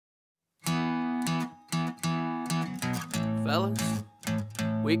fellas.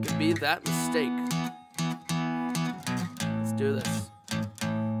 We can be that mistake. Let's do this.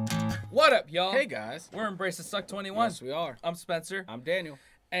 What up, y'all? Hey, guys. We're Embrace the Suck 21. Yes, we are. I'm Spencer. I'm Daniel.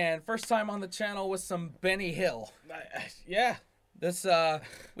 And first time on the channel with some Benny Hill. Yeah. This,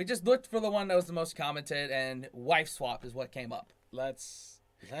 we just looked for the one that was the most commented, and Wife Swap is what came up. Let's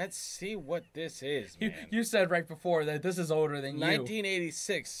see what this is, man. You said right before that this is older than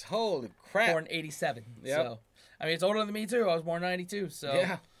 1986. Holy crap. Born 87. Yep. So, I mean, it's older than me, too. I was born 92, so.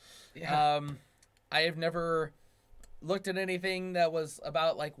 Yeah. I have never looked at anything that was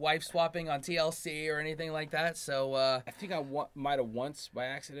about, like, wife swapping on TLC or anything like that, so, I think I might have once by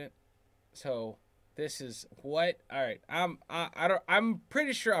accident. So, this is what? All right. I'm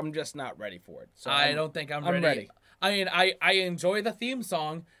pretty sure I'm just not ready for it. So I don't think I'm ready. I mean, I enjoy the theme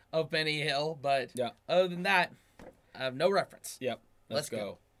song of Benny Hill, but yeah. Other than that, I have no reference. Yep. Let's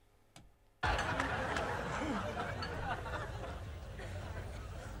go.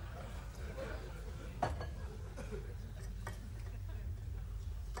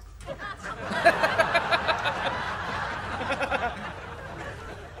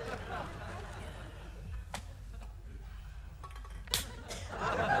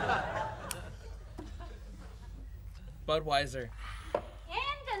 Budweiser.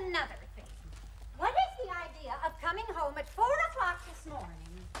 And another thing. What is the idea of coming home at 4 o'clock this morning?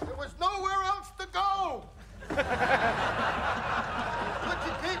 There was nowhere else to go. Could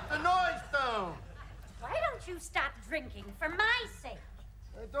you keep the noise down? Why don't you stop drinking for my sake?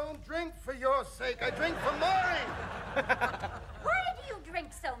 I don't drink for your sake. I drink for mine. Why do you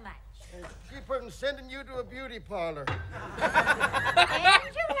drink so much? It's cheaper than sending you to a beauty parlor. And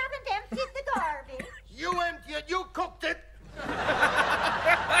you haven't emptied the garbage. You empty it. You cooked it.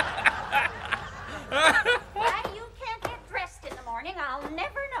 Why you can't get dressed in the morning, I'll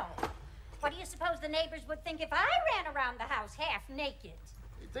never know. What do you suppose the neighbors would think if I ran around the house half naked?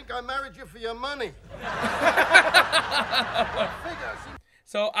 You think I married you for your money?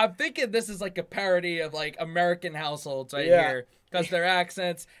 So I'm thinking this is like a parody of like American households right here. Because their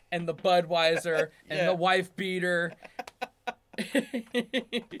accents and the Budweiser and the wife beater.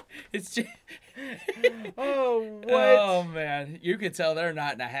 It's just... Oh, what? Oh, man. You can tell they're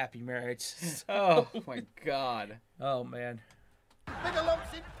not in a happy marriage. Oh, my God. Oh, man. Big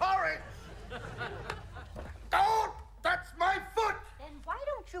lumps in porridge. Don't touch my foot. Then why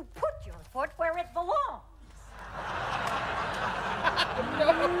don't you put your foot where it belongs?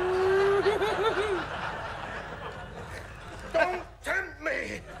 Don't tempt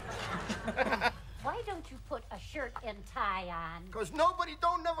me. Why don't you put a shirt and tie on? Because nobody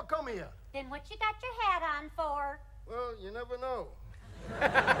don't never come here. Then what you got your hat on for? Well, you never know.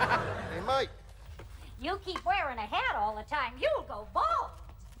 They might. You keep wearing a hat all the time, you'll go bald.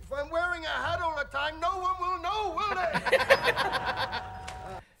 If I'm wearing a hat all the time, no one will know, will they?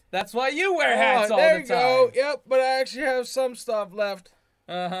 That's why you wear hats all the time. There you go. Yep, but I actually have some stuff left.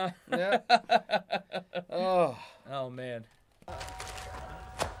 Uh-huh. Yep. Oh. Oh, man.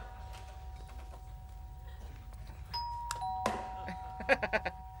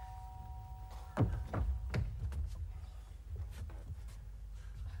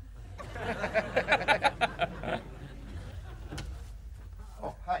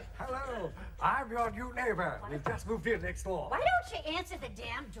 Oh, hi. Hello, I'm your new neighbor. We've just moved in next door. Why don't you answer the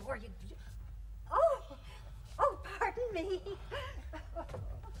damn door? Oh, pardon me.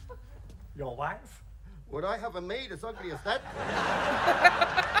 Your wife? Would I have a maid as ugly as that?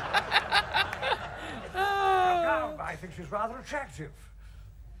 Now, I think she's rather attractive.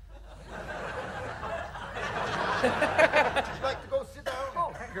 Would you like to go sit down?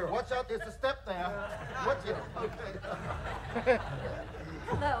 Oh, thank you. Watch out, there's a step there. Watch it. Okay.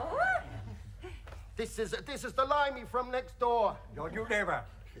 Hello? This is the Limey from next door. Your new neighbor.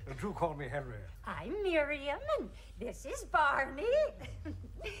 Do call me Henry. I'm Miriam, and this is Barney.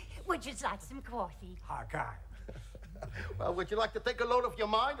 Would you like some coffee? How kind. Well, would you like to take a load off your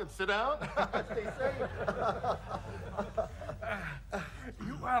mind and sit down? As they say.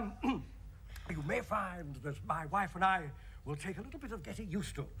 You may find that my wife and I will take a little bit of getting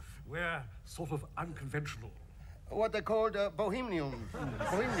used to. We're sort of unconventional. What they called bohemians.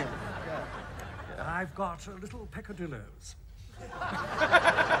 Bohemians. Yeah. I've got little peccadillos.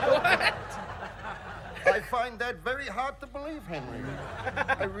 I find that very hard to believe, Henry.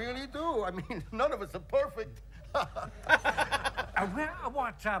 I really do. I mean, none of us are perfect. We're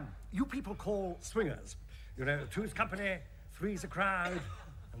what you people call swingers. You know, two's company, three's a crowd,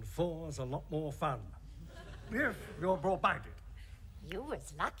 and four's a lot more fun. If you're broad-minded. You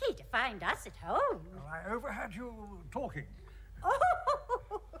was lucky to find us at home. Well, I overheard you talking. Oh,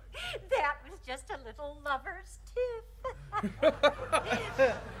 that was just a little lover's tiff.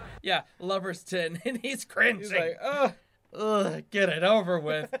 Yeah, lover's tin, and he's cringing. He's like, ugh. Ugh, get it over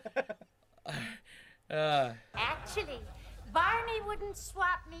with. Actually, Barney wouldn't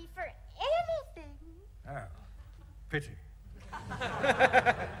swap me for anything. Oh, pity.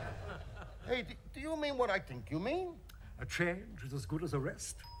 Hey, do you mean what I think you mean? A change is as good as a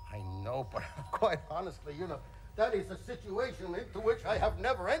rest. I know, but quite honestly, that is a situation into which I have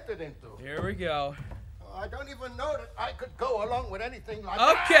never entered into. Here we go. I don't even know that I could go along with anything like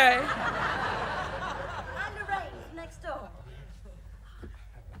Okay. And Lorraine's next door.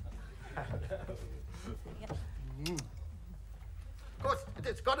 Of course,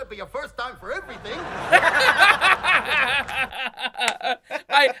 it's got to be a first time for everything.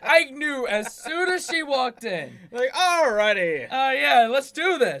 I knew as soon as she walked in. Like, alrighty. Yeah, let's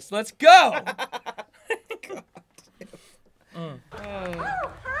do this. Let's go. Oh,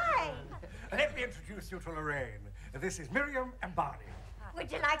 hi. Let me introduce you to Lorraine. This is Miriam and Barney.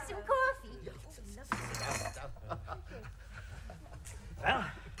 Would you like some coffee? Well,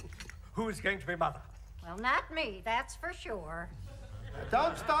 who's going to be mother? Well, not me, that's for sure.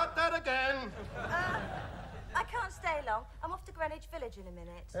 Don't start that again. I can't stay long. I'm off to Greenwich Village in a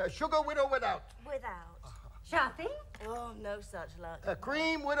minute. Sugar with or without? Without. Shopping? Oh, no such luck.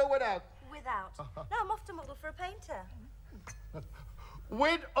 Cream with or without? Without. No, I'm off to model for a painter.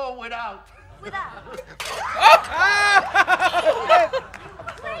 With or without? Without.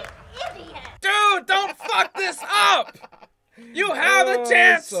 Great idiot! Dude, don't fuck this up. You have a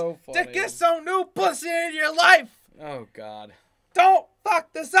chance so to funny. get some new pussy in your life. Oh, God. Don't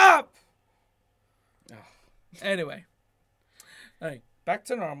fuck this up. Anyway. Hey, back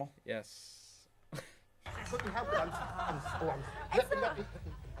to normal. Yes. Couldn't have lunch. Let me.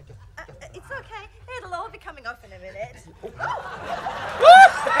 It's okay. It'll all be coming off in a minute.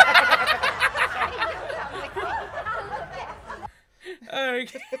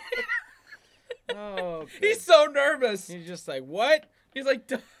 Okay. Oh, He's so nervous. He's just like, what? He's like,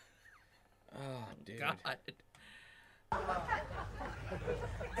 Oh, dude. God.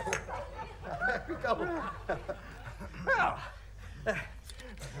 There we go. Well,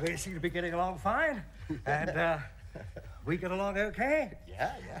 we seem to be getting along fine, and we get along okay.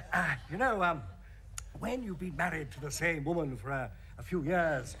 Yeah. When you've been married to the same woman for a few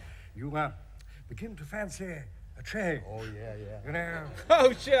years, you begin to fancy a change. Oh, yeah. You know,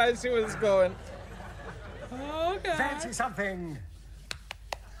 Oh, shit, I see where this is going. Oh, God. fancy something.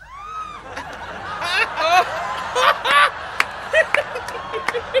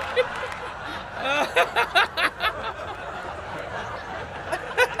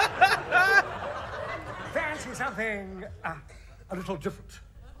 Fancy something a little different.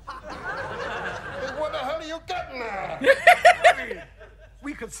 Hey, what the hell are you getting at?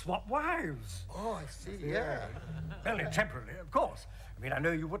 We could swap wives. Oh, I see, yeah. Only temporarily, of course. I mean, I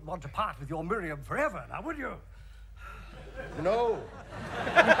know you wouldn't want to part with your Miriam forever, now would you? No.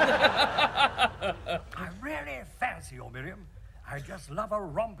 I really fancy your Miriam. I just love a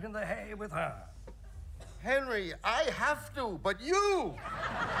romp in the hay with her. Henry, I have to, but you.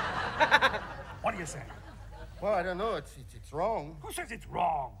 What do you say? Well, I don't know. It's wrong. Who says it's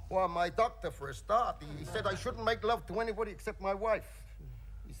wrong? Well, my doctor, for a start, he said I shouldn't make love to anybody except my wife.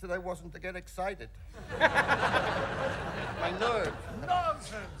 He said I wasn't to get excited. My nerves.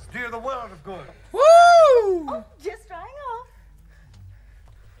 Nonsense! Do the world of good. Woo! Just drying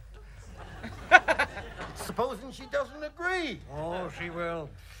off. Supposing she doesn't agree. Oh, she will.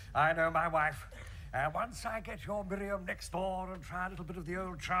 I know my wife. Once I get your Miriam next door and try a little bit of the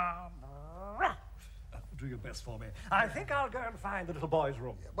old charm. Do your best for me. I think I'll go and find the little boy's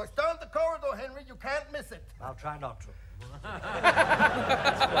room. But it's down the corridor, Henry. You can't miss it. I'll try not to.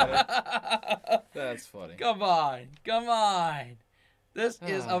 That's funny. Come on. This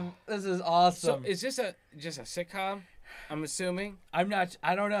is awesome. So is this just a sitcom? I'm assuming. I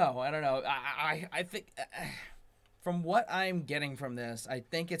don't know. I think from what I'm getting from this, I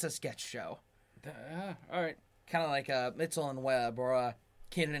think it's a sketch show. All right. Kind of like a Mitchell and Webb or a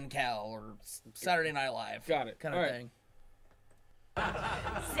Kenan and Kel or Saturday Night Live. Got it. Kind of All right. thing.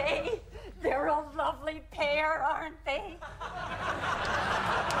 Say, they're a lovely pair, aren't they?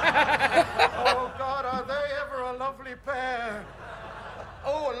 Oh, God, are they ever a lovely pair?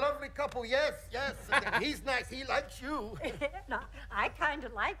 Oh, a lovely couple, yes. He's nice. He likes you. No, I kind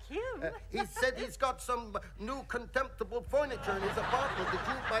of like him. He said he's got some new contemptible furniture in his apartment that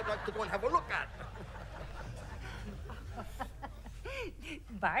you might like to go and have a look at.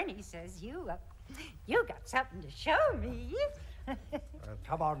 Barney says you got something to show me.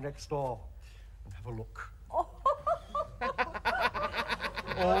 Come on next door and have a look.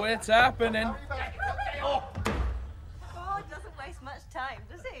 Oh, it's happening. Oh,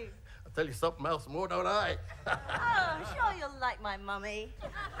 I'll tell you something else more, don't I? Oh, I'm sure you'll like my mummy.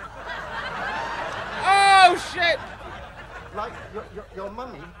 Oh, shit! Like your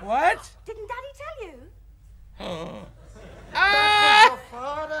mummy? What? Didn't Daddy tell you? Your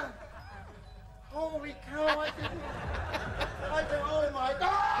father? Holy cow, I didn't. Oh my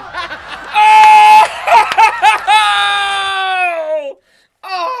God!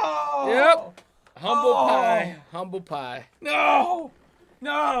 Oh! Yep. Humble pie. No!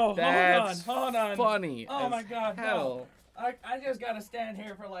 No! That's hold on. funny. Oh my God, hell. no. I just gotta stand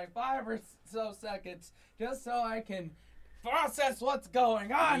here for like 5 or so seconds just so I can process what's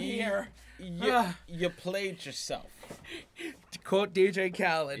going on here. You played yourself. To quote DJ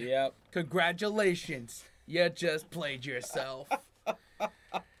Khaled, Yep. congratulations, you just played yourself.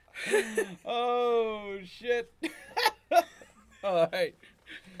 Oh, shit. All right.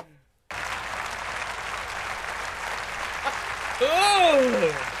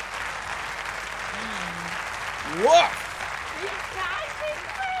 Ooh! What?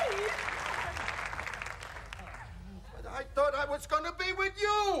 But I thought I was gonna be with you.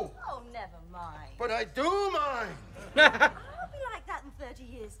 Oh, never mind. But I do mind. I'll be like that in 30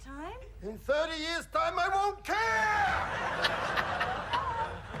 years' time. In 30 years' time, I won't care.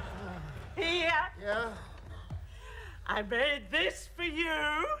 Here, Yeah? I made this for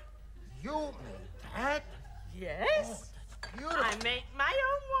you. You made that? Yes. Beautiful. I make my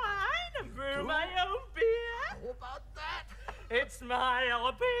own wine and brew my own beer. How about that? It's my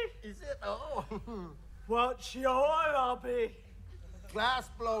hobby. Is it? Oh. What's your hobby? Glass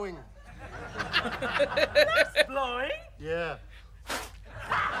blowing. Glass blowing? Yeah.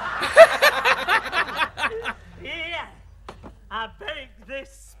 Here, I baked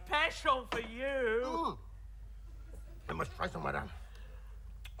this special for you. Mm. I must try some of that.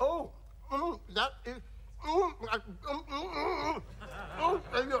 Oh, that is. You're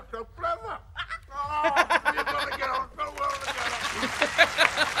so clever. Oh, you're gonna get on so well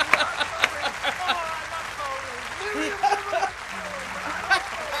together.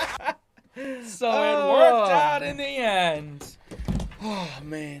 So it worked out in the end. Oh,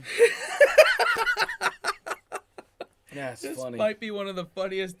 man. That's This funny. might be one of the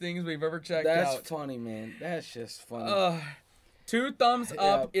funniest things we've ever checked That's out. funny, man. That's just funny. 2 thumbs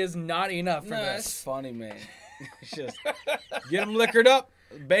up is not enough for That's this. funny, man. It's just get them liquored up,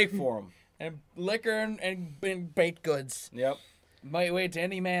 bake for them. And liquor and baked goods Yep. might wait to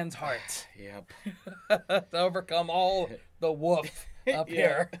any man's heart Yep. to overcome all the woof up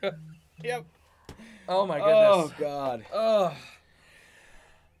Yeah. here. Yep. Oh my Oh, goodness. God. Oh,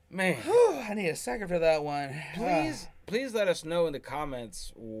 Man. I need a second for that one. Please let us know in the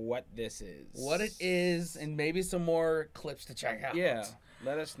comments what this is. What it is, and maybe some more clips to check out. Yeah.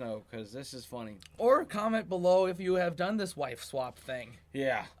 Let us know, because this is funny. Or comment below if you have done this wife swap thing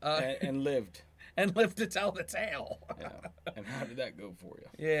Yeah. And lived. and lived to tell the tale. Yeah. And how did that go for you?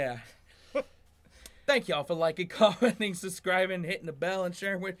 Yeah. Thank y'all for liking, commenting, subscribing, hitting the bell, and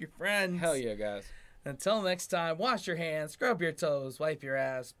sharing with your friends. Hell yeah, guys. Until next time, wash your hands, scrub your toes, wipe your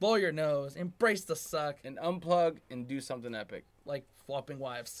ass, blow your nose, embrace the suck, And unplug and do something epic. like flopping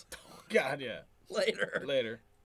wives. God, yeah. Later. Later.